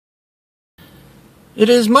It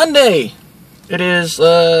is Monday. It is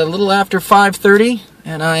a little after 5:30,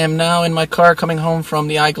 and I am now in my car coming home from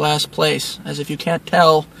the eyeglass place. As if you can't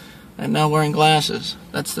tell, I'm now wearing glasses.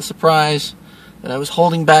 That's the surprise that I was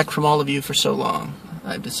holding back from all of you for so long.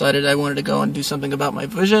 I've decided I wanted to go and do something about my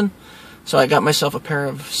vision, so I got myself a pair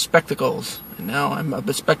of spectacles, and now I'm a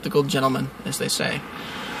bespectacled gentleman, as they say.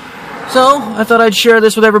 So, I thought I'd share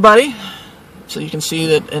this with everybody, so you can see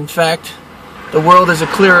that, in fact, the world is a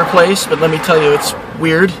clearer place, but let me tell you, it's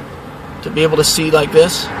weird to be able to see like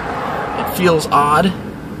this. It feels odd.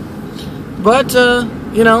 But,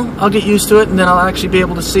 you know, I'll get used to it, and then I'll actually be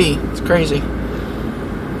able to see. It's crazy.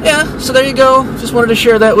 Yeah, so there you go. Just wanted to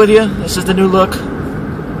share that with you. This is the new look.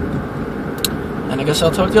 And I guess I'll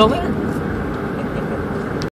talk to y'all later.